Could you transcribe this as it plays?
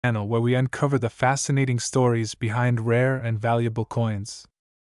Channel where we uncover the fascinating stories behind rare and valuable coins.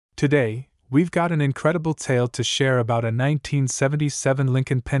 Today, we've got an incredible tale to share about a 1977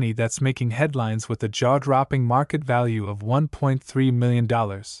 Lincoln penny that's making headlines with a jaw-dropping market value of $1.3 million.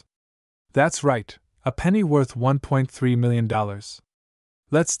 That's right, a penny worth $1.3 million.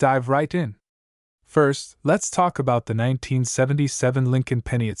 Let's dive right in. First, let's talk about the 1977 Lincoln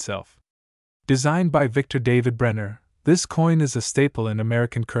penny itself. Designed by Victor David Brenner, this coin is a staple in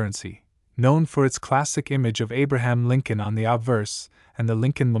American currency, known for its classic image of Abraham Lincoln on the obverse and the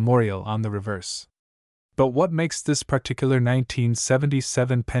Lincoln Memorial on the reverse. But what makes this particular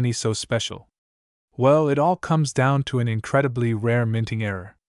 1977 penny so special? Well, it all comes down to an incredibly rare minting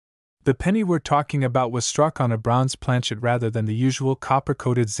error. The penny we're talking about was struck on a bronze planchet rather than the usual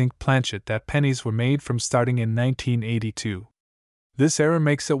copper-coated zinc planchet that pennies were made from starting in 1982. This error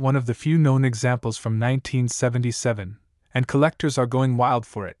makes it one of the few known examples from 1977, and collectors are going wild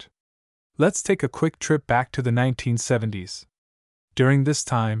for it. Let's take a quick trip back to the 1970s. During this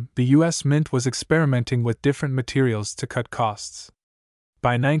time, the US Mint was experimenting with different materials to cut costs.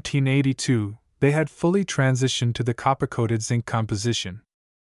 By 1982, they had fully transitioned to the copper-coated zinc composition.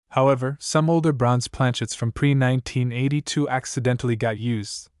 However, some older bronze planchets from pre-1982 accidentally got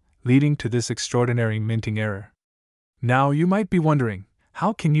used, leading to this extraordinary minting error. Now you might be wondering,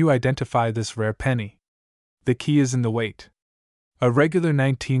 how can you identify this rare penny? The key is in the weight. A regular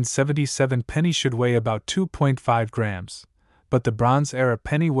 1977 penny should weigh about 2.5 grams, but the Bronze-era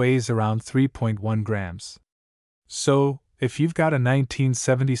penny weighs around 3.1 grams. So, if you've got a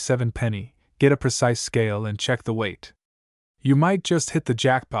 1977 penny, get a precise scale and check the weight. You might just hit the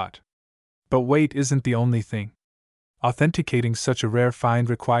jackpot. But weight isn't the only thing. Authenticating such a rare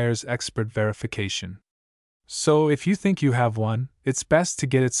find requires expert verification. So, if you think you have one, it's best to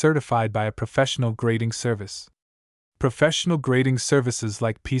get it certified by a professional grading service. Professional grading services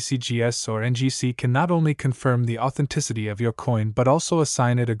like PCGS or NGC can not only confirm the authenticity of your coin but also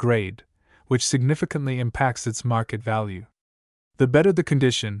assign it a grade, which significantly impacts its market value. The better the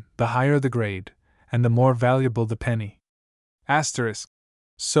condition, the higher the grade, and the more valuable the penny. Asterisk.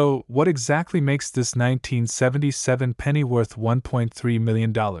 So, what exactly makes this 1977 penny worth $1.3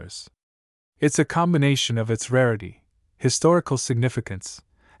 million? It's a combination of its rarity, historical significance,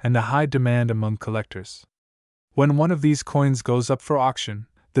 and the high demand among collectors. When one of these coins goes up for auction,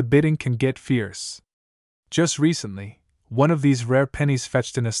 the bidding can get fierce. Just recently, one of these rare pennies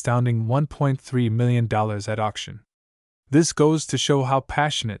fetched an astounding $1.3 million at auction. This goes to show how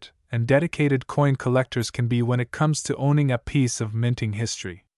passionate and dedicated coin collectors can be when it comes to owning a piece of minting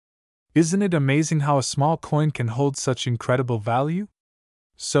history. Isn't it amazing how a small coin can hold such incredible value?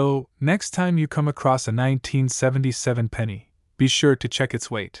 So, next time you come across a 1977 penny, be sure to check its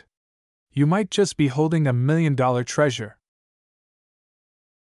weight. You might just be holding $1 million treasure.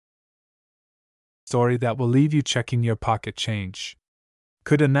 Story that will leave you checking your pocket change.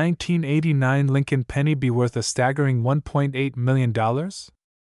 Could a 1989 Lincoln penny be worth a staggering $1.8 million?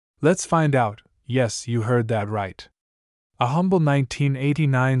 Let's find out. Yes, you heard that right. A humble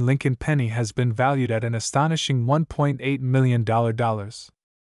 1989 Lincoln penny has been valued at an astonishing $1.8 million.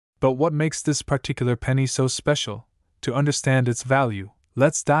 But what makes this particular penny so special? To understand its value,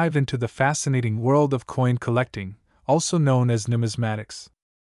 let's dive into the fascinating world of coin collecting, also known as numismatics.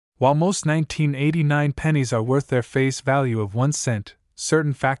 While most 1989 pennies are worth their face value of 1 cent,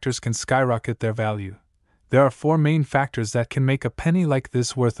 certain factors can skyrocket their value. There are 4 main factors that can make a penny like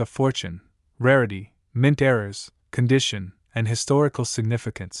this worth a fortune: rarity, mint errors, condition, and historical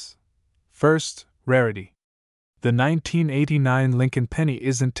significance. First, rarity. The 1989 Lincoln penny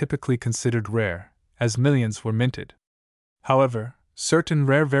isn't typically considered rare, as millions were minted. However, certain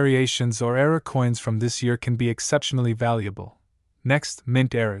rare variations or error coins from this year can be exceptionally valuable. Next,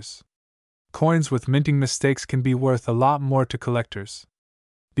 mint errors. Coins with minting mistakes can be worth a lot more to collectors.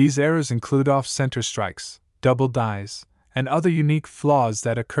 These errors include off-center strikes, double dies, and other unique flaws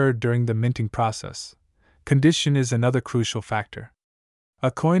that occurred during the minting process. Condition is another crucial factor.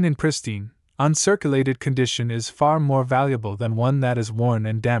 A coin in pristine, uncirculated condition is far more valuable than one that is worn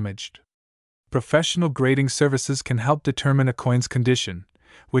and damaged. Professional grading services can help determine a coin's condition,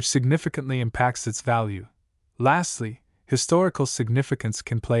 which significantly impacts its value. Lastly, historical significance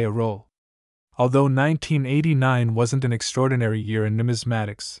can play a role. Although 1989 wasn't an extraordinary year in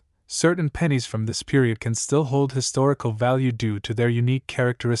numismatics, certain pennies from this period can still hold historical value due to their unique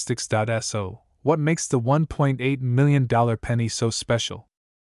characteristics. So, what makes the $1.8 million penny so special?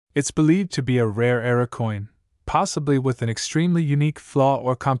 It's believed to be a rare error coin, possibly with an extremely unique flaw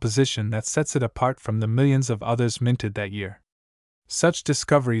or composition that sets it apart from the millions of others minted that year. Such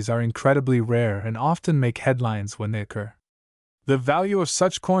discoveries are incredibly rare and often make headlines when they occur. The value of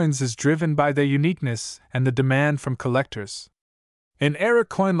such coins is driven by their uniqueness and the demand from collectors. An rare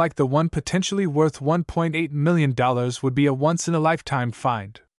coin like the one potentially worth $1.8 million would be a once-in-a-lifetime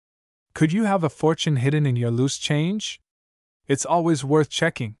find. Could you have a fortune hidden in your loose change? It's always worth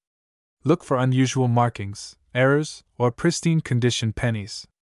checking. Look for unusual markings, errors, or pristine condition pennies.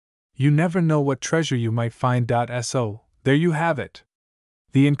 You never know what treasure you might find. So, there you have it.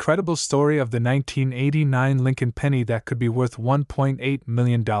 The incredible story of the 1989 Lincoln penny that could be worth $1.8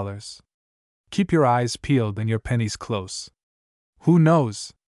 million. Keep your eyes peeled and your pennies close. Who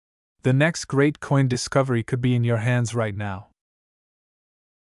knows? The next great coin discovery could be in your hands right now.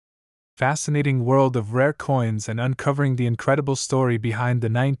 Fascinating world of rare coins and uncovering the incredible story behind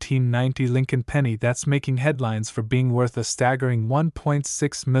the 1990 Lincoln penny that's making headlines for being worth a staggering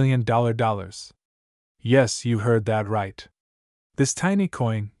 $1.6 million. Yes, you heard that right. This tiny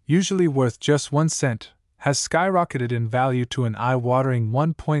coin, usually worth just 1 cent, has skyrocketed in value to an eye-watering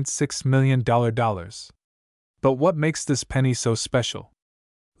 $1.6 million. But what makes this penny so special?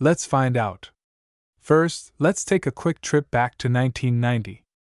 Let's find out. First, let's take a quick trip back to 1990.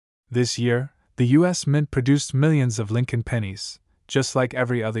 This year, the U.S. Mint produced millions of Lincoln pennies, just like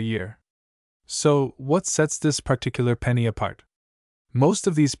every other year. So, what sets this particular penny apart? Most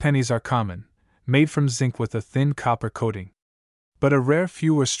of these pennies are common, made from zinc with a thin copper coating. But a rare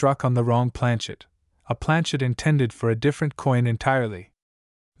few were struck on the wrong planchet, a planchet intended for a different coin entirely.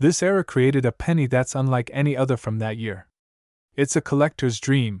 This error created a penny that's unlike any other from that year. It's a collector's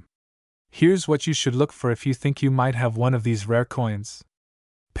dream. Here's what you should look for if you think you might have one of these rare coins.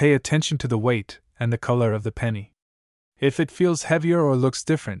 Pay attention to the weight and the color of the penny. If it feels heavier or looks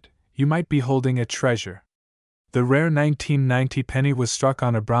different, you might be holding a treasure. The rare 1990 penny was struck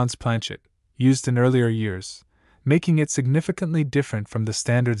on a bronze planchet, used in earlier years, making it significantly different from the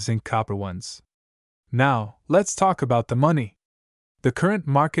standard zinc copper ones. Now, let's talk about the money. The current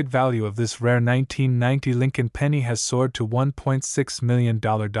market value of this rare 1990 Lincoln penny has soared to $1.6 million.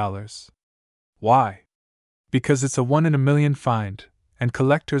 Why? Because it's a one-in-a-million find, and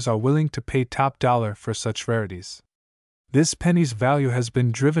collectors are willing to pay top dollar for such rarities. This penny's value has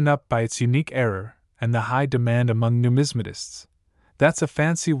been driven up by its unique error and the high demand among numismatists. That's a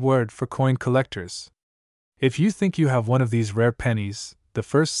fancy word for coin collectors. If you think you have one of these rare pennies, the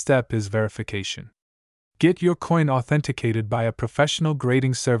first step is verification. Get your coin authenticated by a professional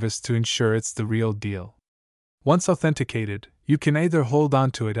grading service to ensure it's the real deal. Once authenticated, you can either hold on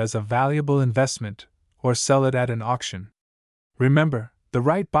to it as a valuable investment or sell it at an auction. Remember, the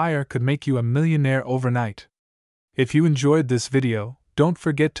right buyer could make you a millionaire overnight. If you enjoyed this video, don't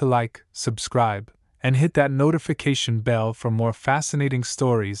forget to like, subscribe, and hit that notification bell for more fascinating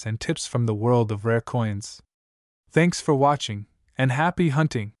stories and tips from the world of rare coins. Thanks for watching, and happy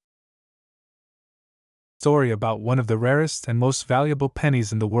hunting! Story about one of the rarest and most valuable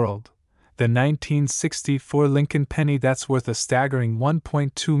pennies in the world, the 1964 Lincoln penny that's worth a staggering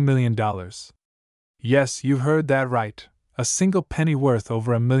 $1.2 million. Yes, you heard that right. A single penny worth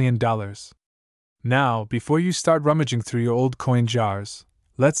over $1 million. Now, before you start rummaging through your old coin jars,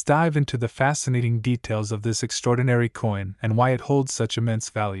 let's dive into the fascinating details of this extraordinary coin and why it holds such immense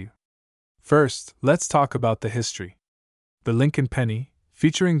value. First, let's talk about the history. The Lincoln penny,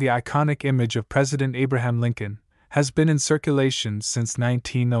 featuring the iconic image of President Abraham Lincoln, has been in circulation since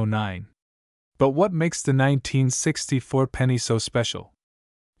 1909. But what makes the 1964 penny so special?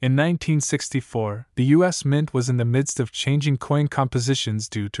 In 1964, the U.S. Mint was in the midst of changing coin compositions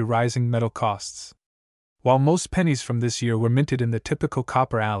due to rising metal costs. While most pennies from this year were minted in the typical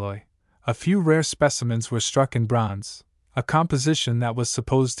copper alloy, a few rare specimens were struck in bronze, a composition that was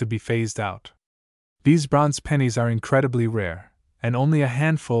supposed to be phased out. These bronze pennies are incredibly rare, and only a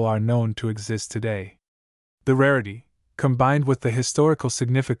handful are known to exist today. The rarity, combined with the historical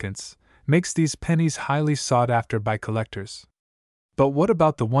significance, makes these pennies highly sought after by collectors. But what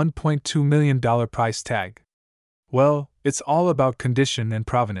about the $1.2 million price tag? Well, it's all about condition and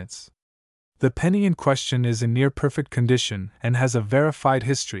provenance. The penny in question is in near-perfect condition and has a verified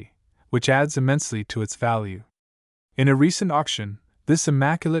history, which adds immensely to its value. In a recent auction, this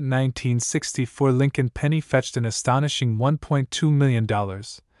immaculate 1964 Lincoln penny fetched an astonishing $1.2 million,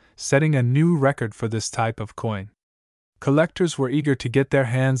 setting a new record for this type of coin. Collectors were eager to get their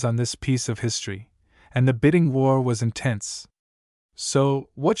hands on this piece of history, and the bidding war was intense. So,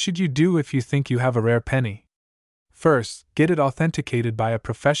 what should you do if you think you have a rare penny? First, get it authenticated by a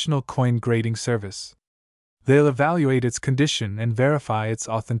professional coin grading service. They'll evaluate its condition and verify its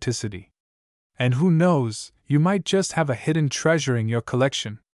authenticity. And who knows, you might just have a hidden treasure in your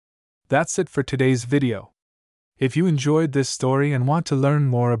collection. That's it for today's video. If you enjoyed this story and want to learn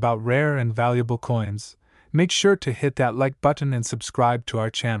more about rare and valuable coins, make sure to hit that like button and subscribe to our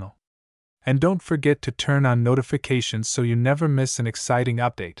channel. And don't forget to turn on notifications so you never miss an exciting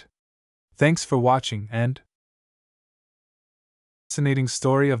update. Thanks for watching and fascinating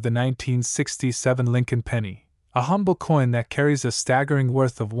story of the 1967 Lincoln penny, a humble coin that carries a staggering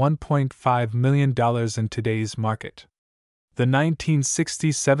worth of $1.5 million in today's market. The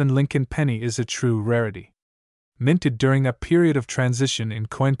 1967 Lincoln penny is a true rarity. Minted during a period of transition in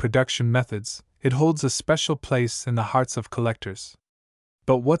coin production methods, it holds a special place in the hearts of collectors.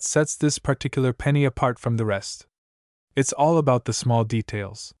 But what sets this particular penny apart from the rest? It's all about the small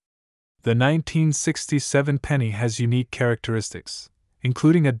details. The 1967 penny has unique characteristics,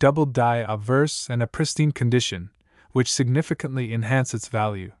 including a double die obverse and a pristine condition, which significantly enhance its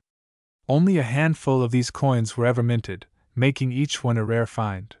value. Only a handful of these coins were ever minted, making each one a rare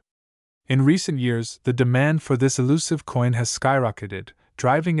find. In recent years, the demand for this elusive coin has skyrocketed,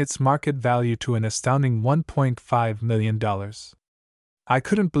 driving its market value to an astounding $1.5 million. I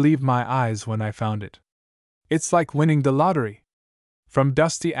couldn't believe my eyes when I found it. It's like winning the lottery. From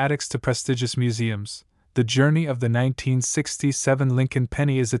dusty attics to prestigious museums, the journey of the 1967 Lincoln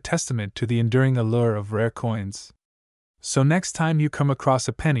penny is a testament to the enduring allure of rare coins. So next time you come across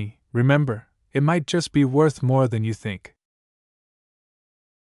a penny, remember, it might just be worth more than you think.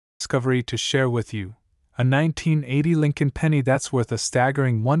 Discovery to share with you: a 1980 Lincoln penny that's worth a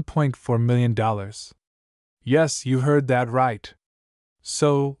staggering $1.4 million. Yes, you heard that right.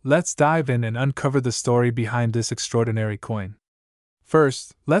 So, let's dive in and uncover the story behind this extraordinary coin.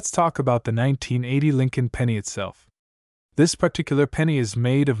 First, let's talk about the 1980 Lincoln penny itself. This particular penny is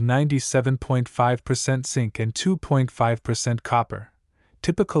made of 97.5% zinc and 2.5% copper,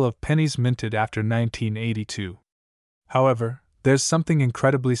 typical of pennies minted after 1982. However, there's something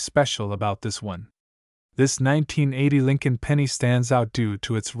incredibly special about this one. This 1980 Lincoln penny stands out due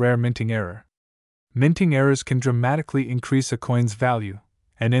to its rare minting error. Minting errors can dramatically increase a coin's value,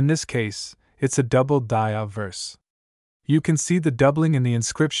 and in this case, it's a double die obverse. You can see the doubling in the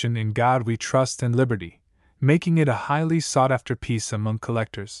inscription "In God We Trust and Liberty," making it a highly sought-after piece among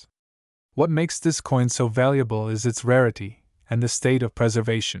collectors. What makes this coin so valuable is its rarity and the state of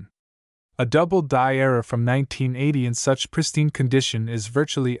preservation. A double die error from 1980 in such pristine condition is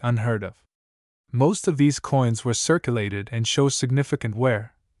virtually unheard of. Most of these coins were circulated and show significant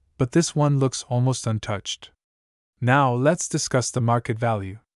wear, but this one looks almost untouched. Now let's discuss the market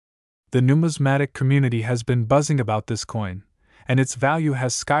value. The numismatic community has been buzzing about this coin, and its value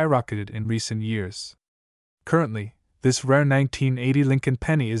has skyrocketed in recent years. Currently, this rare 1980 Lincoln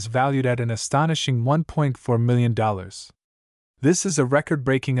penny is valued at an astonishing $1.4 million. This is a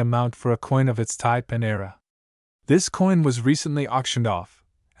record-breaking amount for a coin of its type and era. This coin was recently auctioned off,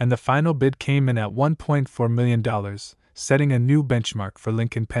 and the final bid came in at $1.4 million, setting a new benchmark for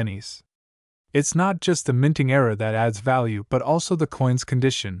Lincoln pennies. It's not just the minting error that adds value but also the coin's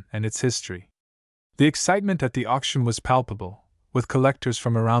condition and its history. The excitement at the auction was palpable, with collectors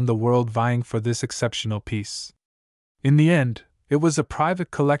from around the world vying for this exceptional piece. In the end, it was a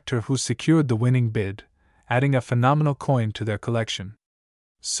private collector who secured the winning bid, adding a phenomenal coin to their collection.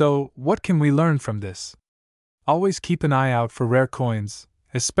 So, what can we learn from this? Always keep an eye out for rare coins,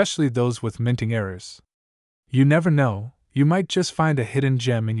 especially those with minting errors. You never know, you might just find a hidden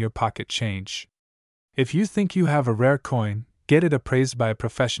gem in your pocket change. If you think you have a rare coin, get it appraised by a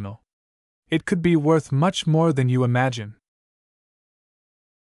professional. It could be worth much more than you imagine.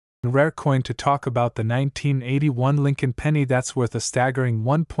 A rare coin to talk about: the 1981 Lincoln penny that's worth a staggering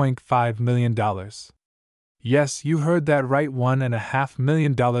 $1.5 million. Yes, you heard that right, $1.5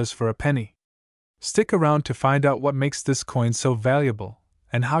 million for a penny. Stick around to find out what makes this coin so valuable,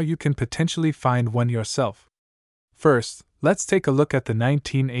 and how you can potentially find one yourself. First, let's take a look at the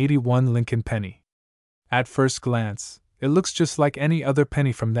 1981 Lincoln penny. At first glance, it looks just like any other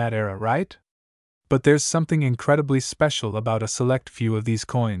penny from that era, right? But there's something incredibly special about a select few of these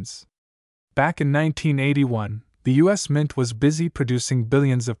coins. Back in 1981, the US Mint was busy producing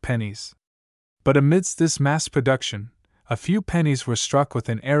billions of pennies. But amidst this mass production, a few pennies were struck with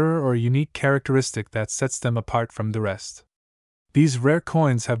an error or unique characteristic that sets them apart from the rest. These rare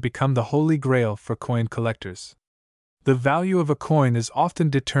coins have become the holy grail for coin collectors. The value of a coin is often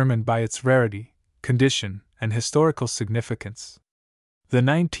determined by its rarity, condition, and historical significance. The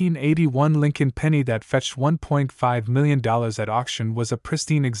 1981 Lincoln penny that fetched $1.5 million at auction was a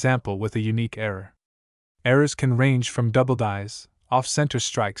pristine example with a unique error. Errors can range from double dies, off-center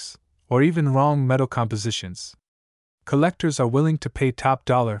strikes, or even wrong metal compositions. Collectors are willing to pay top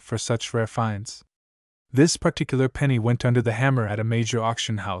dollar for such rare finds. This particular penny went under the hammer at a major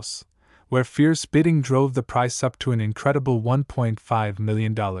auction house, where fierce bidding drove the price up to an incredible $1.5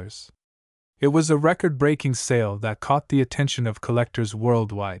 million. It was a record-breaking sale that caught the attention of collectors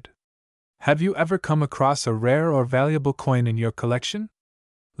worldwide. Have you ever come across a rare or valuable coin in your collection?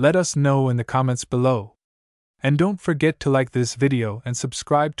 Let us know in the comments below. And don't forget to like this video and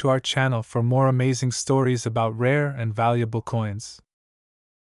subscribe to our channel for more amazing stories about rare and valuable coins.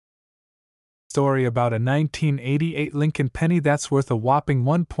 Story about a 1988 Lincoln penny that's worth a whopping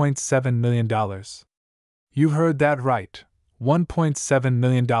 $1.7 million. You heard that right, $1.7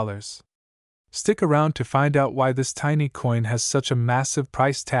 million. Stick around to find out why this tiny coin has such a massive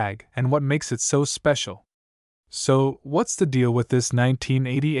price tag and what makes it so special. So, what's the deal with this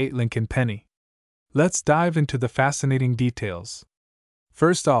 1988 Lincoln penny? Let's dive into the fascinating details.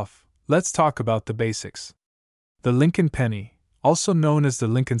 First off, let's talk about the basics. The Lincoln penny, also known as the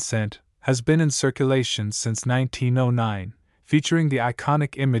Lincoln cent, has been in circulation since 1909, featuring the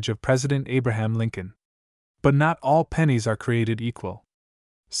iconic image of President Abraham Lincoln. But not all pennies are created equal.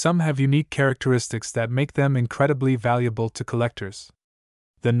 Some have unique characteristics that make them incredibly valuable to collectors.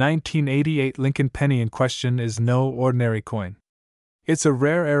 The 1988 Lincoln penny in question is no ordinary coin. It's a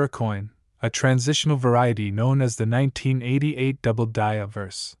rare era coin, a transitional variety known as the 1988 double-die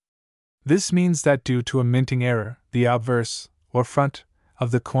obverse. This means that due to a minting error, the obverse, or front,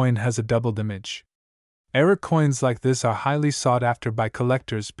 of the coin has a doubled image. Error coins like this are highly sought after by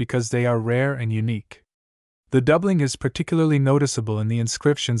collectors because they are rare and unique. The doubling is particularly noticeable in the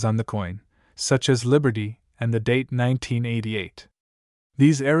inscriptions on the coin, such as Liberty and the date 1988.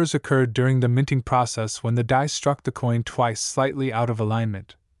 These errors occurred during the minting process when the die struck the coin twice slightly out of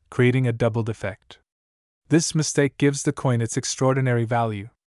alignment, creating a doubled effect. This mistake gives the coin its extraordinary value.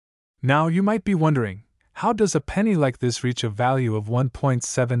 Now you might be wondering, how does a penny like this reach a value of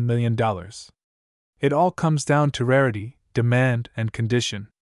 $1.7 million? It all comes down to rarity, demand, and condition.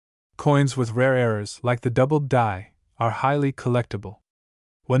 Coins with rare errors, like the doubled die, are highly collectible.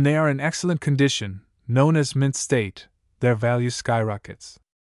 When they are in excellent condition, known as mint state, their value skyrockets.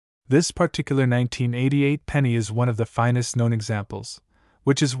 This particular 1988 penny is one of the finest known examples,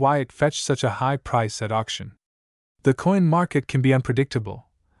 which is why it fetched such a high price at auction. The coin market can be unpredictable,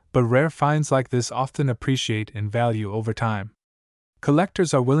 but rare finds like this often appreciate in value over time.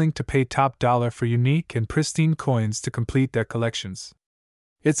 Collectors are willing to pay top dollar for unique and pristine coins to complete their collections.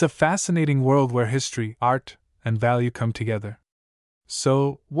 It's a fascinating world where history, art, and value come together.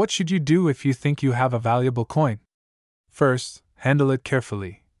 So, what should you do if you think you have a valuable coin? First, handle it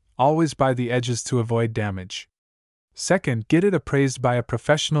carefully, always by the edges to avoid damage. Second, get it appraised by a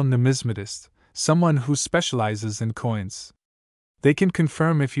professional numismatist, someone who specializes in coins. They can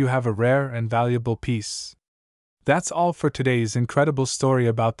confirm if you have a rare and valuable piece. That's all for today's incredible story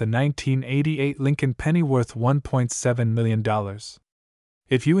about the 1988 Lincoln penny worth $1.7 million.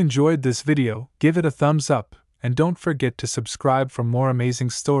 If you enjoyed this video, give it a thumbs up, and don't forget to subscribe for more amazing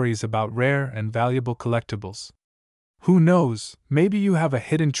stories about rare and valuable collectibles. Who knows, maybe you have a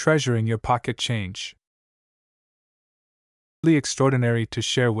hidden treasure in your pocket change. Really extraordinary to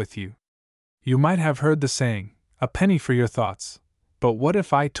share with you. You might have heard the saying, a penny for your thoughts. But what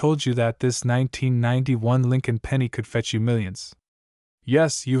if I told you that this 1991 Lincoln penny could fetch you millions?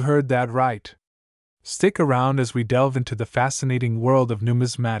 Yes, you heard that right. Stick around as we delve into the fascinating world of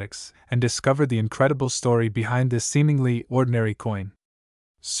numismatics and discover the incredible story behind this seemingly ordinary coin.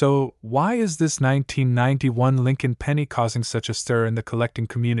 So, why is this 1991 Lincoln penny causing such a stir in the collecting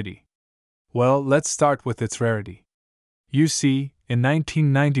community? Well, let's start with its rarity. You see, in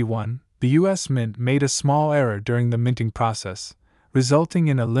 1991, the U.S. Mint made a small error during the minting process, resulting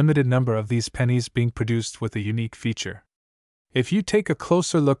in a limited number of these pennies being produced with a unique feature. If you take a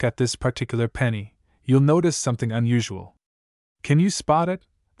closer look at this particular penny, you'll notice something unusual. Can you spot it?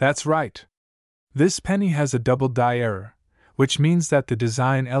 That's right. This penny has a double die error, which means that the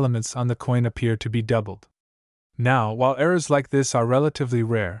design elements on the coin appear to be doubled. Now, while errors like this are relatively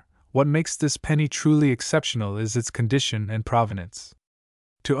rare, what makes this penny truly exceptional is its condition and provenance.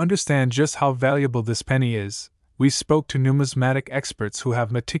 To understand just how valuable this penny is, we spoke to numismatic experts who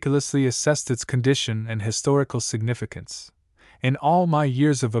have meticulously assessed its condition and historical significance. In all my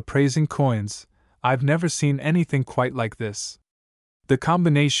years of appraising coins, I've never seen anything quite like this. The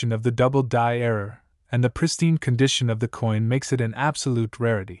combination of the double die error and the pristine condition of the coin makes it an absolute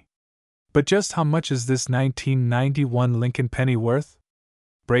rarity. But just how much is this 1991 Lincoln penny worth?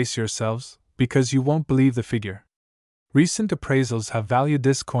 Brace yourselves, because you won't believe the figure. Recent appraisals have valued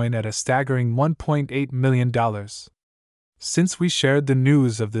this coin at a staggering $1.8 million. Since we shared the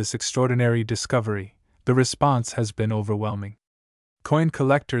news of this extraordinary discovery, the response has been overwhelming. Coin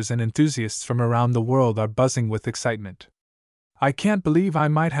collectors and enthusiasts from around the world are buzzing with excitement. I can't believe I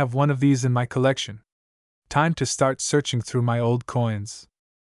might have one of these in my collection. Time to start searching through my old coins.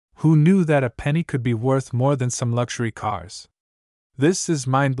 Who knew that a penny could be worth more than some luxury cars? This is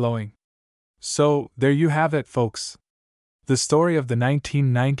mind-blowing. So, there you have it, folks. The story of the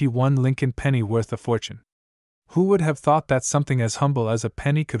 1991 Lincoln penny worth a fortune. Who would have thought that something as humble as a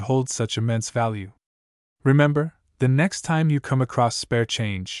penny could hold such immense value? Remember, the next time you come across spare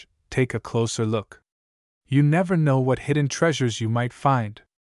change, take a closer look. You never know what hidden treasures you might find.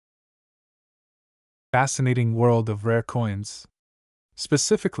 Fascinating world of rare coins.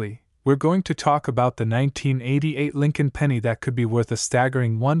 Specifically, we're going to talk about the 1988 Lincoln penny that could be worth a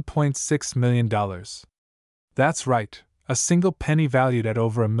staggering $1.6 million. That's right, a single penny valued at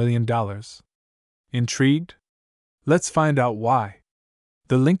over $1 million. Intrigued? Let's find out why.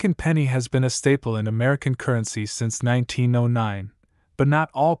 The Lincoln penny has been a staple in American currency since 1909, but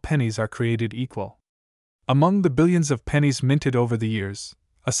not all pennies are created equal. Among the billions of pennies minted over the years,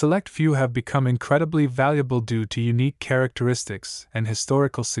 a select few have become incredibly valuable due to unique characteristics and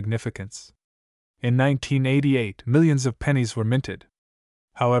historical significance. In 1988, millions of pennies were minted.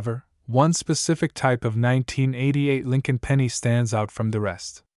 However, one specific type of 1988 Lincoln penny stands out from the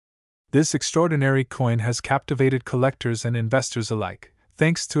rest. This extraordinary coin has captivated collectors and investors alike,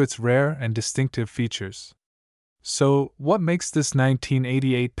 thanks to its rare and distinctive features. So, what makes this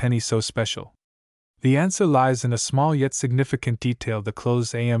 1988 penny so special? The answer lies in a small yet significant detail: the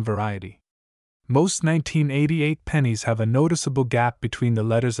closed AM variety. Most 1988 pennies have a noticeable gap between the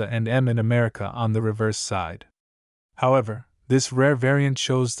letters A and M in America on the reverse side. However, this rare variant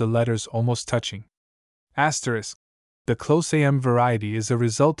shows the letters almost touching. Asterisk. The close AM variety is a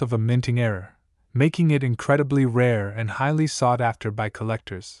result of a minting error, making it incredibly rare and highly sought after by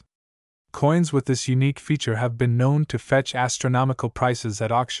collectors. Coins with this unique feature have been known to fetch astronomical prices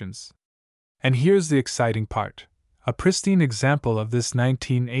at auctions. And here's the exciting part. A pristine example of this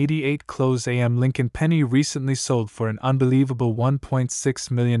 1988 close AM Lincoln penny recently sold for an unbelievable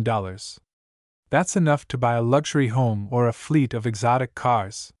 $1.6 million. That's enough to buy a luxury home or a fleet of exotic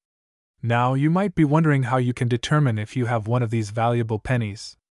cars. Now you might be wondering how you can determine if you have one of these valuable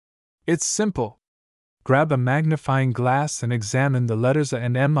pennies. It's simple. Grab a magnifying glass and examine the letters A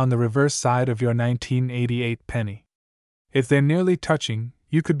and M on the reverse side of your 1988 penny. If they're nearly touching,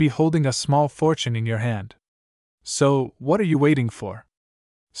 you could be holding a small fortune in your hand. So, what are you waiting for?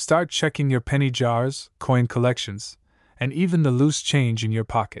 Start checking your penny jars, coin collections, and even the loose change in your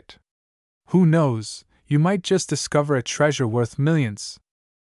pocket. Who knows, you might just discover a treasure worth millions.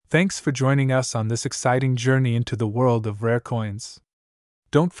 Thanks for joining us on this exciting journey into the world of rare coins.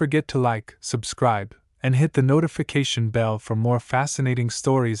 Don't forget to like, subscribe, and hit the notification bell for more fascinating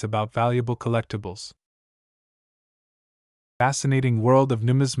stories about valuable collectibles. Fascinating world of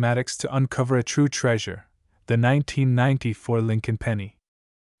numismatics to uncover a true treasure, the 1994 Lincoln penny.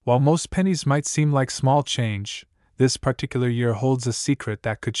 While most pennies might seem like small change, this particular year holds a secret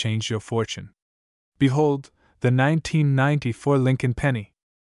that could change your fortune. Behold, the 1994 Lincoln penny.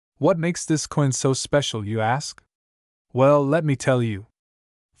 What makes this coin so special, you ask? Well, let me tell you.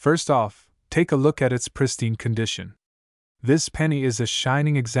 First off, take a look at its pristine condition. This penny is a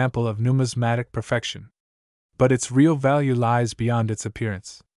shining example of numismatic perfection. But its real value lies beyond its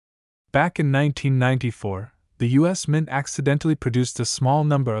appearance. Back in 1994, the U.S. Mint accidentally produced a small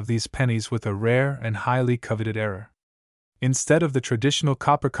number of these pennies with a rare and highly coveted error. Instead of the traditional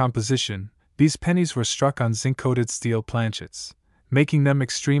copper composition, these pennies were struck on zinc-coated steel planchets, making them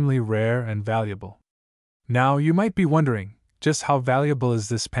extremely rare and valuable. Now you might be wondering, just how valuable is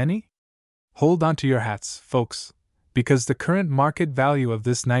this penny? Hold on to your hats, folks, because the current market value of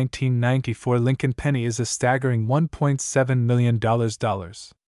this 1994 Lincoln penny is a staggering $1.7 million.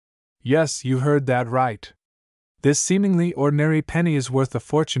 Yes, you heard that right. This seemingly ordinary penny is worth a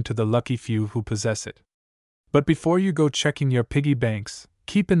fortune to the lucky few who possess it. But before you go checking your piggy banks,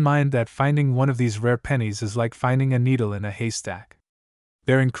 keep in mind that finding one of these rare pennies is like finding a needle in a haystack.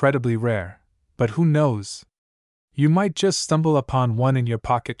 They're incredibly rare, but who knows? You might just stumble upon one in your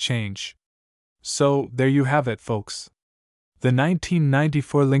pocket change. So, there you have it, folks. The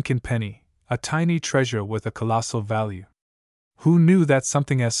 1994 Lincoln penny, a tiny treasure with a colossal value. Who knew that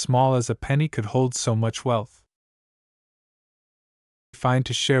something as small as a penny could hold so much wealth? Fine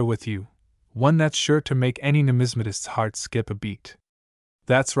to share with you, one that's sure to make any numismatist's heart skip a beat.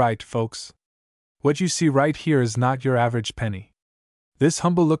 That's right, folks. What you see right here is not your average penny. This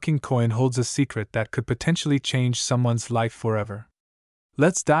humble-looking coin holds a secret that could potentially change someone's life forever.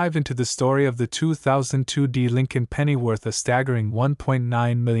 Let's dive into the story of the 2002 Lincoln penny worth a staggering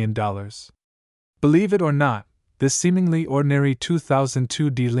 $1.9 million. Believe it or not, this seemingly ordinary 2002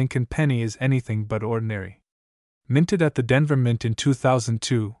 Lincoln penny is anything but ordinary. Minted at the Denver Mint in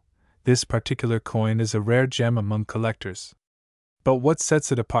 2002, this particular coin is a rare gem among collectors. But what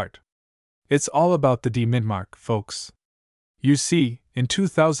sets it apart? It's all about the D mint mark, folks. You see, in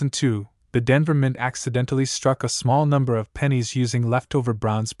 2002, the Denver Mint accidentally struck a small number of pennies using leftover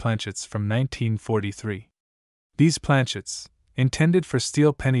bronze planchets from 1943. These planchets, intended for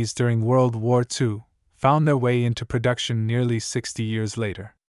steel pennies during World War II, found their way into production nearly 60 years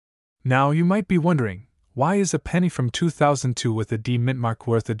later. Now you might be wondering, why is a penny from 2002 with a D mint mark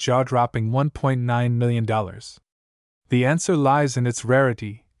worth a jaw-dropping $1.9 million? The answer lies in its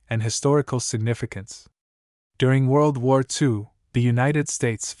rarity and historical significance. During World War II, the United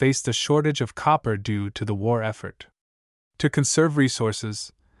States faced a shortage of copper due to the war effort. To conserve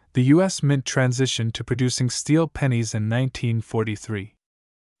resources, the U.S. Mint transitioned to producing steel pennies in 1943.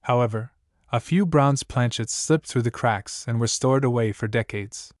 However, a few bronze planchets slipped through the cracks and were stored away for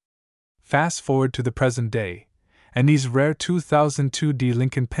decades. Fast forward to the present day, and these rare 2002 D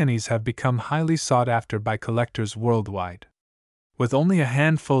Lincoln pennies have become highly sought after by collectors worldwide. With only a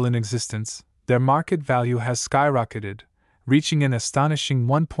handful in existence, their market value has skyrocketed, reaching an astonishing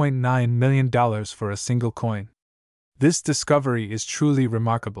 $1.9 million for a single coin. This discovery is truly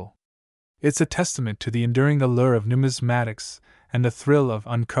remarkable. It's a testament to the enduring allure of numismatics and the thrill of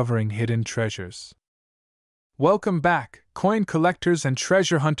uncovering hidden treasures. Welcome back, coin collectors and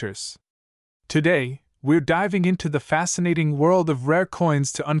treasure hunters! Today, we're diving into the fascinating world of rare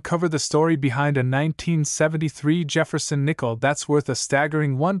coins to uncover the story behind a 1973 Jefferson nickel that's worth a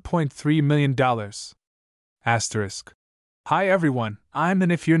staggering $1.3 million. Asterisk. Hi everyone,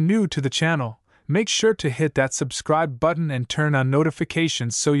 and if you're new to the channel, make sure to hit that subscribe button and turn on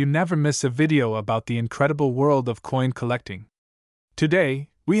notifications so you never miss a video about the incredible world of coin collecting. Today,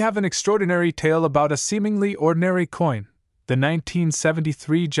 we have an extraordinary tale about a seemingly ordinary coin, the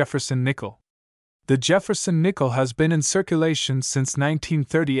 1973 Jefferson nickel. The Jefferson nickel has been in circulation since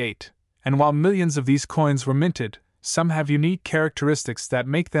 1938, and while millions of these coins were minted, some have unique characteristics that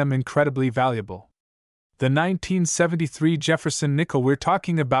make them incredibly valuable. The 1973 Jefferson nickel we're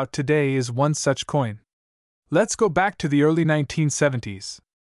talking about today is one such coin. Let's go back to the early 1970s.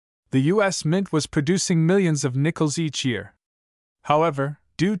 The U.S. Mint was producing millions of nickels each year. However,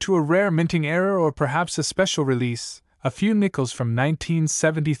 due to a rare minting error or perhaps a special release, a few nickels from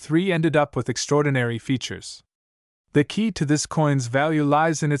 1973 ended up with extraordinary features. The key to this coin's value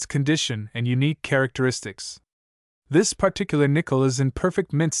lies in its condition and unique characteristics. This particular nickel is in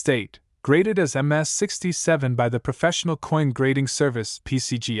perfect mint state, graded as MS67 by the Professional Coin Grading Service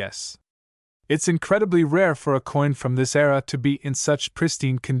 (PCGS). It's incredibly rare for a coin from this era to be in such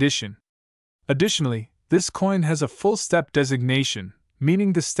pristine condition. Additionally, this coin has a full step designation,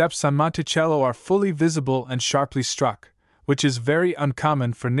 meaning the steps on Monticello are fully visible and sharply struck, which is very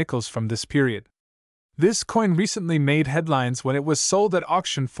uncommon for nickels from this period. This coin recently made headlines when it was sold at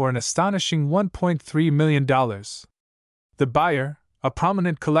auction for an astonishing $1.3 million. The buyer, a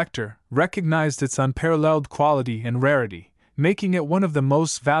prominent collector, recognized its unparalleled quality and rarity, making it one of the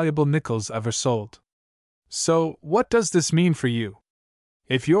most valuable nickels ever sold. So, what does this mean for you?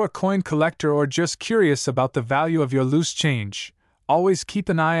 If you're a coin collector or just curious about the value of your loose change, always keep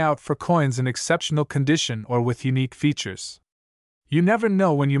an eye out for coins in exceptional condition or with unique features. You never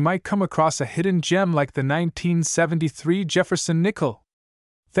know when you might come across a hidden gem like the 1973 Jefferson nickel.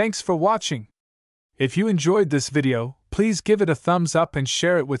 Thanks for watching. If you enjoyed this video, please give it a thumbs up and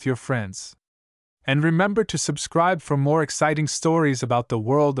share it with your friends. And remember to subscribe for more exciting stories about the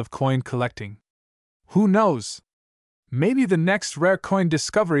world of coin collecting. Who knows? Maybe the next rare coin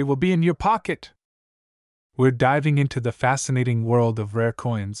discovery will be in your pocket. We're diving into the fascinating world of rare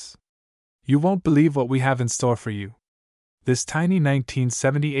coins. You won't believe what we have in store for you. This tiny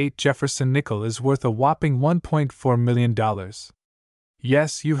 1978 Jefferson nickel is worth a whopping $1.4 million.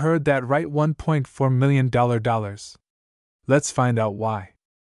 Yes, you heard that right, $1.4 million. Let's find out why.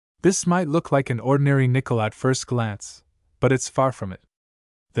 This might look like an ordinary nickel at first glance, but it's far from it.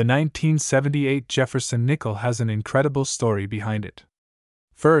 The 1978 Jefferson nickel has an incredible story behind it.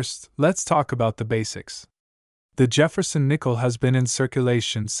 First, let's talk about the basics. The Jefferson nickel has been in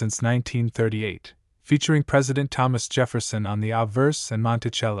circulation since 1938, featuring President Thomas Jefferson on the obverse and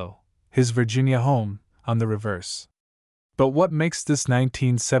Monticello, his Virginia home, on the reverse. But what makes this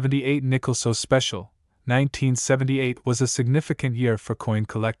 1978 nickel so special? 1978 was a significant year for coin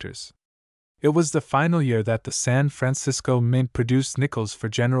collectors. It was the final year that the San Francisco Mint produced nickels for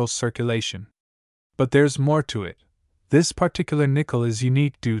general circulation. But there's more to it. This particular nickel is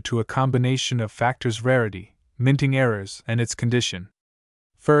unique due to a combination of factors: rarity, minting errors, and its condition.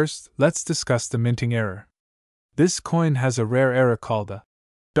 First, let's discuss the minting error. This coin has a rare error called a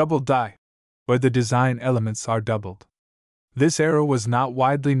double die, where the design elements are doubled. This error was not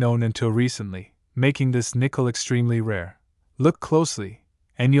widely known until recently, making this nickel extremely rare. Look closely,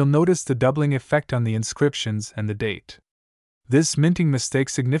 and you'll notice the doubling effect on the inscriptions and the date. This minting mistake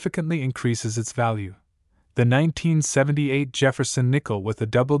significantly increases its value. The 1978 Jefferson nickel with a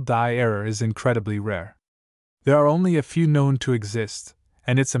double die error is incredibly rare. There are only a few known to exist,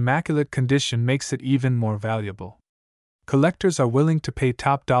 and its immaculate condition makes it even more valuable. Collectors are willing to pay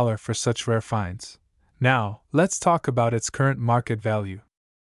top dollar for such rare finds. Now, let's talk about its current market value.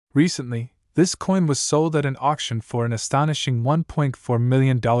 Recently, this coin was sold at an auction for an astonishing $1.4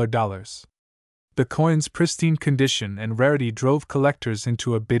 million. The coin's pristine condition and rarity drove collectors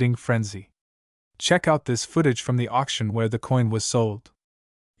into a bidding frenzy. Check out this footage from the auction where the coin was sold.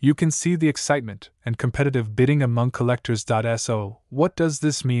 You can see the excitement and competitive bidding among collectors. So, what does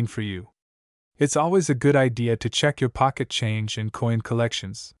this mean for you? It's always a good idea to check your pocket change and coin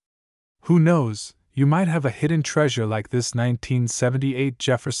collections. Who knows, you might have a hidden treasure like this 1978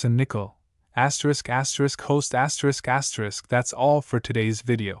 Jefferson nickel. Host. That's all for today's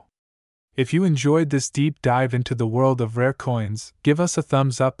video. If you enjoyed this deep dive into the world of rare coins, give us a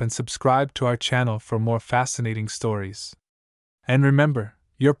thumbs up and subscribe to our channel for more fascinating stories. And remember,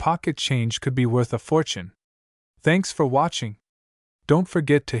 your pocket change could be worth a fortune. Thanks for watching. Don't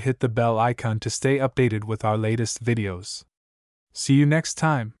forget to hit the bell icon to stay updated with our latest videos. See you next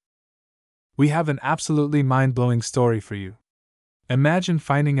time. We have an absolutely mind-blowing story for you. Imagine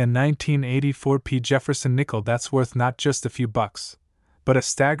finding a 1984 Jefferson nickel that's worth not just a few bucks, but a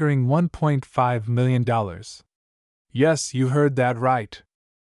staggering $1.5 million. Yes, you heard that right.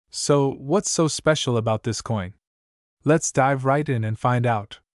 So, what's so special about this coin? Let's dive right in and find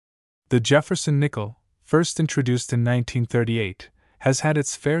out. The Jefferson nickel, first introduced in 1938, has had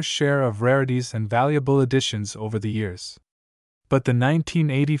its fair share of rarities and valuable additions over the years. But the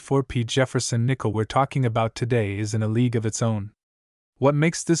 1984 Jefferson nickel we're talking about today is in a league of its own. What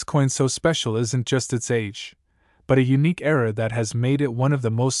makes this coin so special isn't just its age, but a unique era that has made it one of the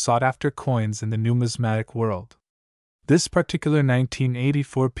most sought-after coins in the numismatic world. This particular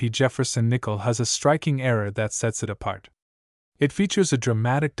 1984 Jefferson nickel has a striking error that sets it apart. It features a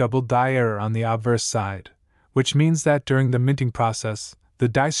dramatic double die error on the obverse side, which means that during the minting process, the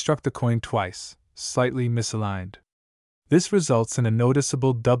die struck the coin twice, slightly misaligned. This results in a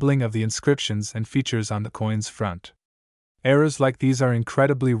noticeable doubling of the inscriptions and features on the coin's front. Errors like these are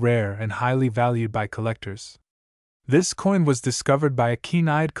incredibly rare and highly valued by collectors. This coin was discovered by a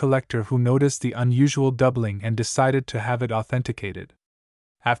keen-eyed collector who noticed the unusual doubling and decided to have it authenticated.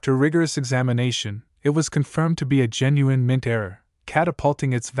 After rigorous examination, it was confirmed to be a genuine mint error,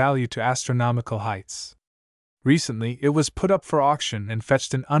 catapulting its value to astronomical heights. Recently, it was put up for auction and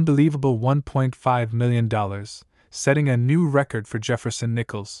fetched an unbelievable $1.5 million, setting a new record for Jefferson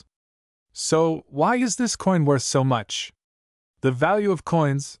nickels. So, why is this coin worth so much? The value of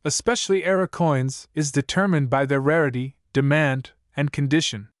coins, especially era coins, is determined by their rarity, demand, and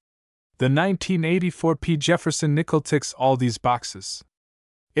condition. The 1984 Jefferson nickel ticks all these boxes.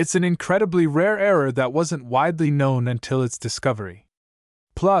 It's an incredibly rare era that wasn't widely known until its discovery.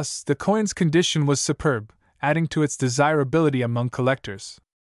 Plus, the coin's condition was superb, adding to its desirability among collectors.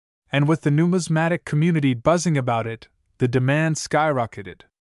 And with the numismatic community buzzing about it, the demand skyrocketed.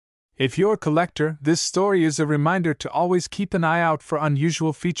 If you're a collector, this story is a reminder to always keep an eye out for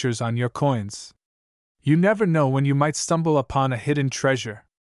unusual features on your coins. You never know when you might stumble upon a hidden treasure.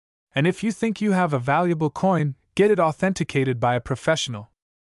 And if you think you have a valuable coin, get it authenticated by a professional.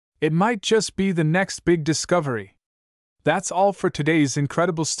 It might just be the next big discovery. That's all for today's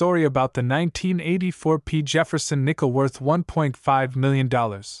incredible story about the 1984 Jefferson nickel worth $1.5 million.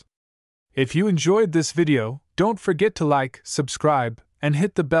 If you enjoyed this video, don't forget to like, subscribe, and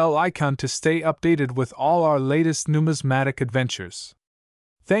hit the bell icon to stay updated with all our latest numismatic adventures.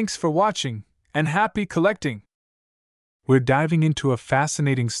 Thanks for watching, and happy collecting! We're diving into a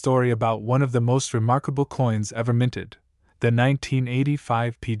fascinating story about one of the most remarkable coins ever minted, the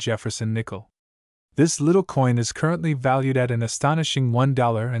 1985 Jefferson nickel. This little coin is currently valued at an astonishing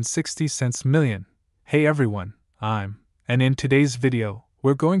 $1.60 million. Hey everyone, and in today's video,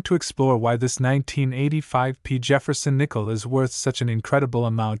 we're going to explore why this 1985 Jefferson nickel is worth such an incredible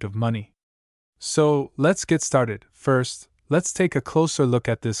amount of money. So, let's get started. First, let's take a closer look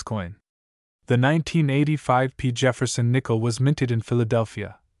at this coin. The 1985 Jefferson nickel was minted in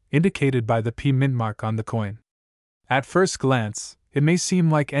Philadelphia, indicated by the P mint mark on the coin. At first glance, it may seem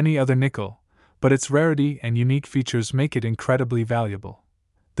like any other nickel, but its rarity and unique features make it incredibly valuable.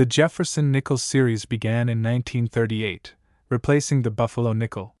 The Jefferson nickel series began in 1938, replacing the Buffalo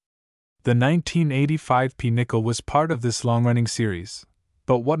nickel. The 1985 nickel was part of this long-running series,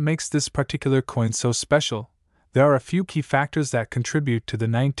 but what makes this particular coin so special? There are a few key factors that contribute to the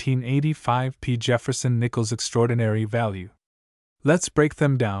 1985 Jefferson nickel's extraordinary value. Let's break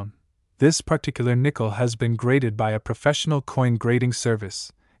them down. This particular nickel has been graded by a professional coin grading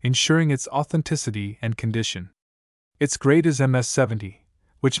service, ensuring its authenticity and condition. Its grade is MS70,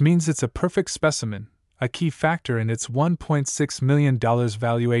 which means it's a perfect specimen, a key factor in its $1.6 million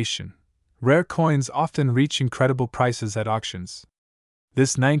valuation. Rare coins often reach incredible prices at auctions.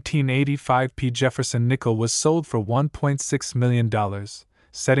 This 1985 P. Jefferson nickel was sold for $1.6 million,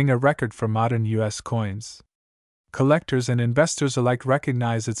 setting a record for modern U.S. coins. Collectors and investors alike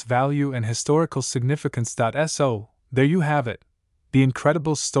recognize its value and historical significance. So, there you have it, the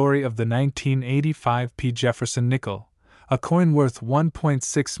incredible story of the 1985 P. Jefferson nickel, a coin worth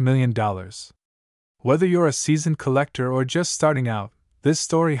 $1.6 million. Whether you're a seasoned collector or just starting out, this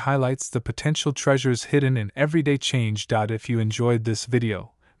story highlights the potential treasures hidden in everyday change. If you enjoyed this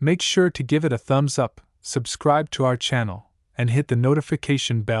video, make sure to give it a thumbs up, subscribe to our channel, and hit the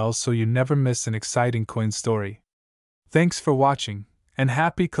notification bell so you never miss an exciting coin story. Thanks for watching, and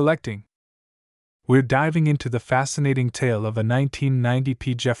happy collecting! We're diving into the fascinating tale of a 1990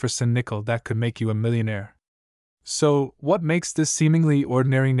 P. Jefferson nickel that could make you a millionaire. So, what makes this seemingly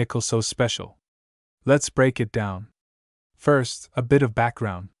ordinary nickel so special? Let's break it down. First, a bit of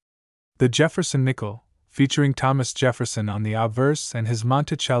background. The Jefferson nickel, featuring Thomas Jefferson on the obverse and his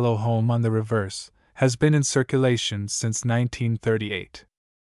Monticello home on the reverse, has been in circulation since 1938.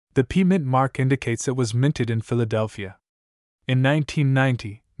 The P mint mark indicates it was minted in Philadelphia. In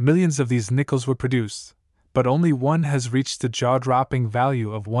 1990, millions of these nickels were produced, but only one has reached the jaw-dropping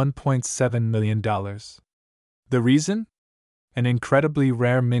value of $1.7 million. The reason? An incredibly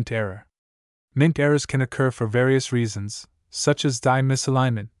rare mint error. Mint errors can occur for various reasons, such as die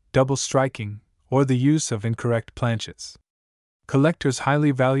misalignment, double striking, or the use of incorrect planchets. Collectors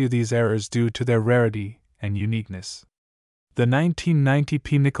highly value these errors due to their rarity and uniqueness. The 1990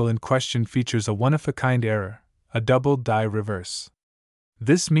 P nickel in question features a one-of-a-kind error, a double die reverse.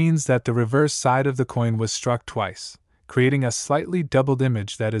 This means that the reverse side of the coin was struck twice, creating a slightly doubled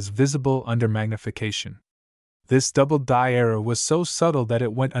image that is visible under magnification. This double die error was so subtle that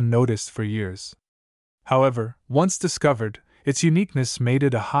it went unnoticed for years. However, once discovered, its uniqueness made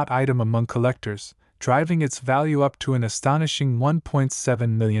it a hot item among collectors, driving its value up to an astonishing $1.7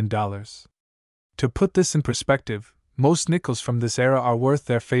 million. To put this in perspective, most nickels from this era are worth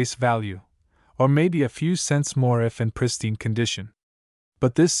their face value, or maybe a few cents more if in pristine condition.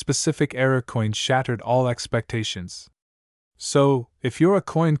 But this specific error coin shattered all expectations. So, if you're a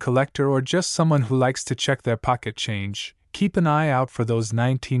coin collector or just someone who likes to check their pocket change, keep an eye out for those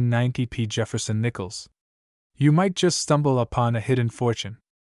 1990 P. Jefferson nickels. You might just stumble upon a hidden fortune.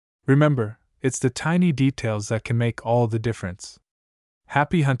 Remember, it's the tiny details that can make all the difference.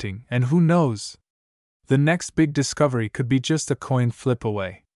 Happy hunting, and who knows? The next big discovery could be just a coin flip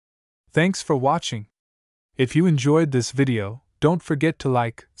away. Thanks for watching. If you enjoyed this video, don't forget to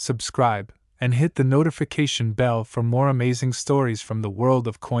like, subscribe, and hit the notification bell for more amazing stories from the world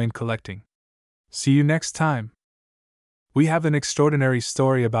of coin collecting. See you next time. We have an extraordinary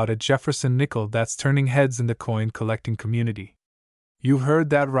story about a Jefferson nickel that's turning heads in the coin collecting community. You heard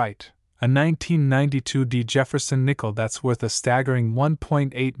that right, a 1992 D. Jefferson nickel that's worth a staggering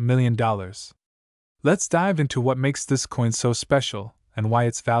 $1.8 million. Let's dive into what makes this coin so special and why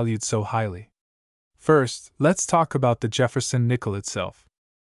it's valued so highly. First, let's talk about the Jefferson nickel itself.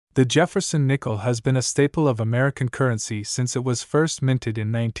 The Jefferson nickel has been a staple of American currency since it was first minted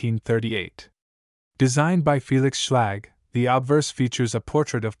in 1938. Designed by Felix Schlag, the obverse features a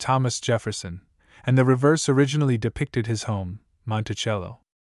portrait of Thomas Jefferson, and the reverse originally depicted his home, Monticello.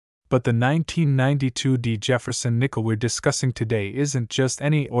 But the 1992 D. Jefferson nickel we're discussing today isn't just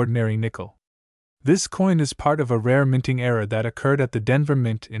any ordinary nickel. This coin is part of a rare minting era that occurred at the Denver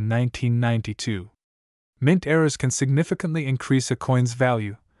Mint in 1992. Mint errors can significantly increase a coin's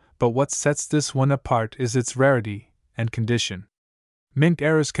value, but what sets this one apart is its rarity and condition. Mint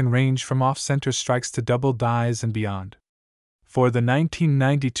errors can range from off-center strikes to double dies and beyond. For the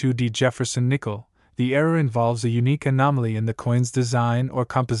 1992 D. Jefferson nickel, the error involves a unique anomaly in the coin's design or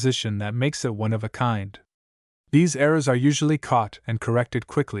composition that makes it one of a kind. These errors are usually caught and corrected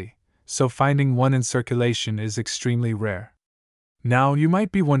quickly, so finding one in circulation is extremely rare. Now you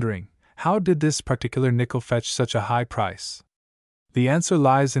might be wondering, how did this particular nickel fetch such a high price? The answer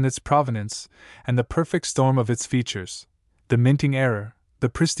lies in its provenance and the perfect storm of its features: the minting error, the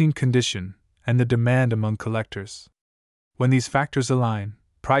pristine condition, and the demand among collectors. When these factors align,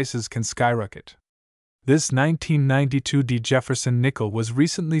 prices can skyrocket. This 1992 D. Jefferson nickel was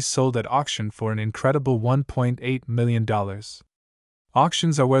recently sold at auction for an incredible $1.8 million.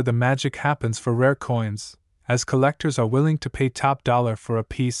 Auctions are where the magic happens for rare coins, as collectors are willing to pay top dollar for a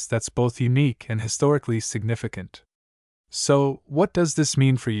piece that's both unique and historically significant. So, what does this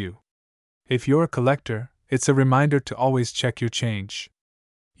mean for you? If you're a collector, it's a reminder to always check your change.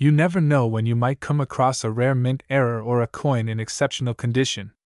 You never know when you might come across a rare mint error or a coin in exceptional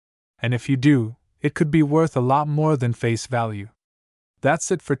condition. And if you do, it could be worth a lot more than face value.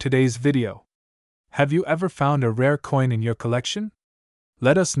 That's it for today's video. Have you ever found a rare coin in your collection?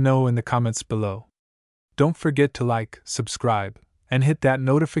 Let us know in the comments below. Don't forget to like, subscribe, and hit that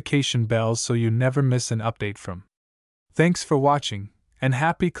notification bell so you never miss an update from. Thanks for watching, and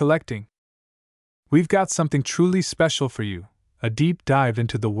happy collecting! We've got something truly special for you, a deep dive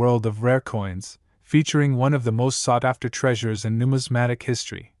into the world of rare coins, featuring one of the most sought-after treasures in numismatic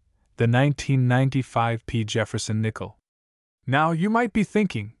history, the 1995 P. Jefferson nickel. Now you might be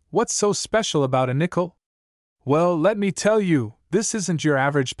thinking, what's so special about a nickel? Well, let me tell you, this isn't your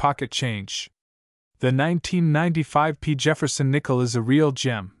average pocket change. The 1995 P. Jefferson nickel is a real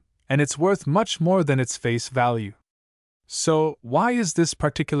gem, and it's worth much more than its face value. So, why is this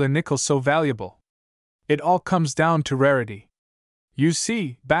particular nickel so valuable? It all comes down to rarity. You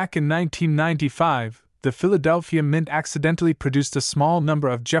see, back in 1995, the Philadelphia Mint accidentally produced a small number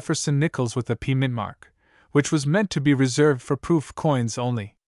of Jefferson nickels with a P mint mark, which was meant to be reserved for proof coins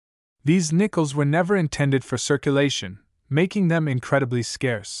only. These nickels were never intended for circulation, making them incredibly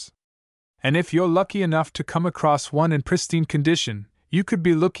scarce. And if you're lucky enough to come across one in pristine condition, you could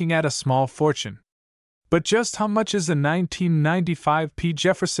be looking at a small fortune. But just how much is a 1995 P.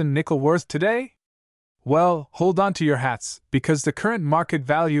 Jefferson nickel worth today? Well, hold on to your hats, because the current market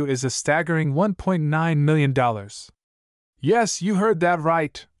value is a staggering $1.9 million. Yes, you heard that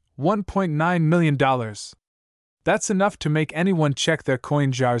right, $1.9 million. That's enough to make anyone check their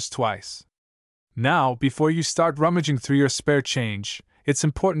coin jars twice. Now, before you start rummaging through your spare change, it's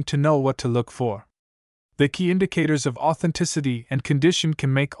important to know what to look for. The key indicators of authenticity and condition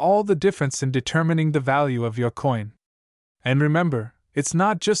can make all the difference in determining the value of your coin. And remember, it's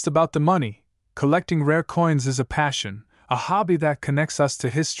not just about the money. Collecting rare coins is a passion, a hobby that connects us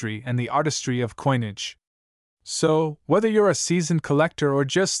to history and the artistry of coinage. So, whether you're a seasoned collector or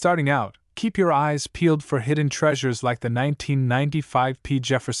just starting out, keep your eyes peeled for hidden treasures like the 1995 P.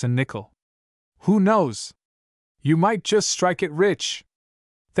 Jefferson nickel. Who knows? You might just strike it rich.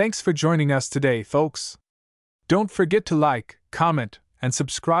 Thanks for joining us today, folks. Don't forget to like, comment, and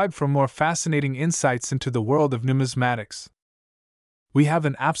subscribe for more fascinating insights into the world of numismatics. We have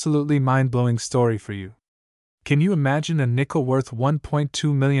an absolutely mind-blowing story for you. Can you imagine a nickel worth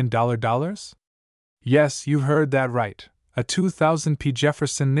 $1.2 million? Yes, you heard that right. A 2000 P.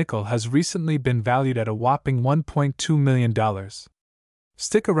 Jefferson nickel has recently been valued at a whopping $1.2 million.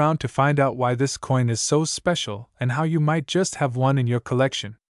 Stick around to find out why this coin is so special and how you might just have one in your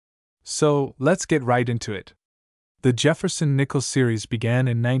collection. So, let's get right into it. The Jefferson nickel series began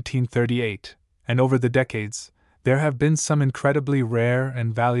in 1938, and over the decades, there have been some incredibly rare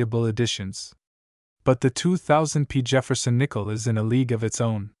and valuable additions. But the 2000 P. Jefferson nickel is in a league of its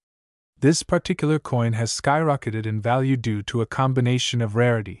own. This particular coin has skyrocketed in value due to a combination of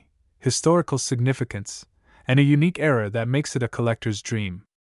rarity, historical significance, and a unique era that makes it a collector's dream.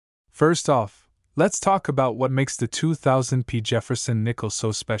 First off, let's talk about what makes the 2000 P. Jefferson nickel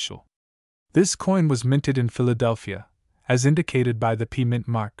so special. This coin was minted in Philadelphia, as indicated by the P mint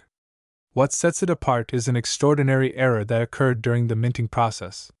mark. What sets it apart is an extraordinary error that occurred during the minting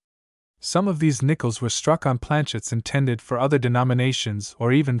process. Some of these nickels were struck on planchets intended for other denominations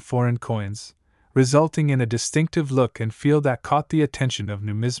or even foreign coins, resulting in a distinctive look and feel that caught the attention of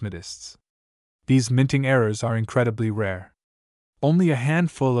numismatists. These minting errors are incredibly rare. Only a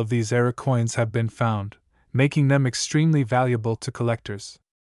handful of these error coins have been found, making them extremely valuable to collectors.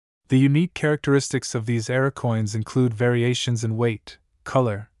 The unique characteristics of these error coins include variations in weight,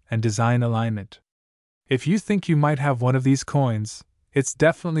 color, and design alignment. If you think you might have one of these coins, it's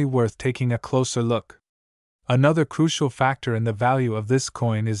definitely worth taking a closer look. Another crucial factor in the value of this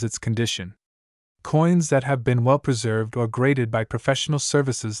coin is its condition. Coins that have been well preserved or graded by professional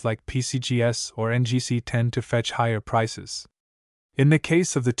services like PCGS or NGC tend to fetch higher prices. In the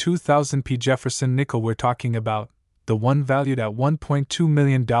case of the 2000 P. Jefferson nickel we're talking about, the one valued at $1.2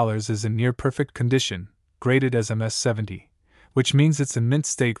 million is in near-perfect condition, graded as MS-70, which means it's in mint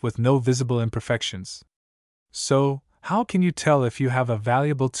state with no visible imperfections. So, how can you tell if you have a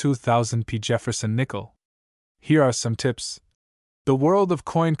valuable 2000 P. Jefferson nickel? Here are some tips. The world of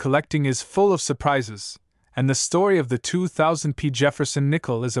coin collecting is full of surprises, and the story of the 2000 P. Jefferson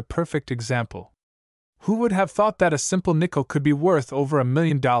nickel is a perfect example. Who would have thought that a simple nickel could be worth over $1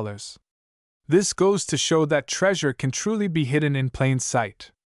 million? This goes to show that treasure can truly be hidden in plain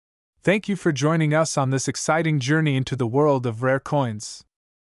sight. Thank you for joining us on this exciting journey into the world of rare coins.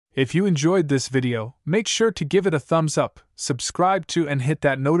 If you enjoyed this video, make sure to give it a thumbs up, subscribe to and hit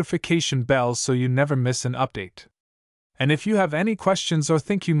that notification bell so you never miss an update. And if you have any questions or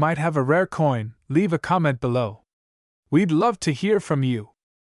think you might have a rare coin, leave a comment below. We'd love to hear from you.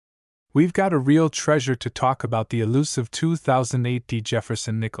 We've got a real treasure to talk about, the elusive 2008 D.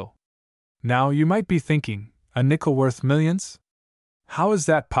 Jefferson nickel. Now you might be thinking, a nickel worth millions? How is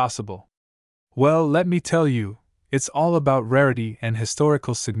that possible? Well, let me tell you, it's all about rarity and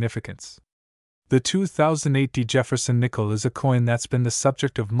historical significance. The 2008 D. Jefferson nickel is a coin that's been the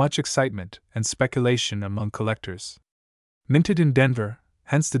subject of much excitement and speculation among collectors. Minted in Denver,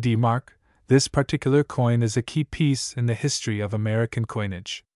 hence the D mark, this particular coin is a key piece in the history of American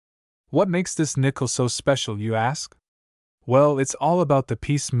coinage. What makes this nickel so special, you ask? Well, it's all about the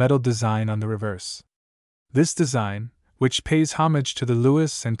piece metal design on the reverse. This design, which pays homage to the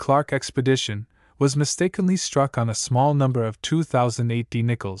Lewis and Clark expedition, was mistakenly struck on a small number of 2008 D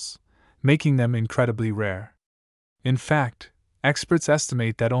nickels, making them incredibly rare. In fact, experts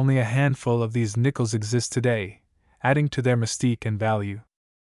estimate that only a handful of these nickels exist today, adding to their mystique and value.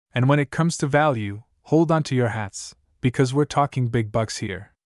 And when it comes to value, hold on to your hats, because we're talking big bucks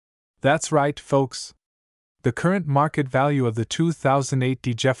here. That's right, folks. The current market value of the 2008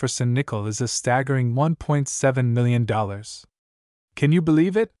 D. Jefferson nickel is a staggering $1.7 million. Can you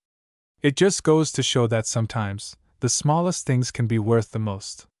believe it? It just goes to show that sometimes, the smallest things can be worth the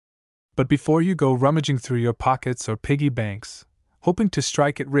most. But before you go rummaging through your pockets or piggy banks, hoping to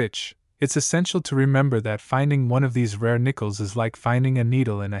strike it rich, it's essential to remember that finding one of these rare nickels is like finding a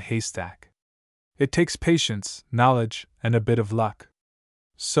needle in a haystack. It takes patience, knowledge, and a bit of luck.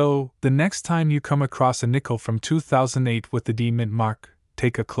 So, the next time you come across a nickel from 2008 with the D mint mark,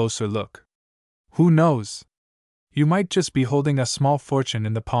 take a closer look. Who knows? You might just be holding a small fortune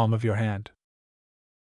in the palm of your hand.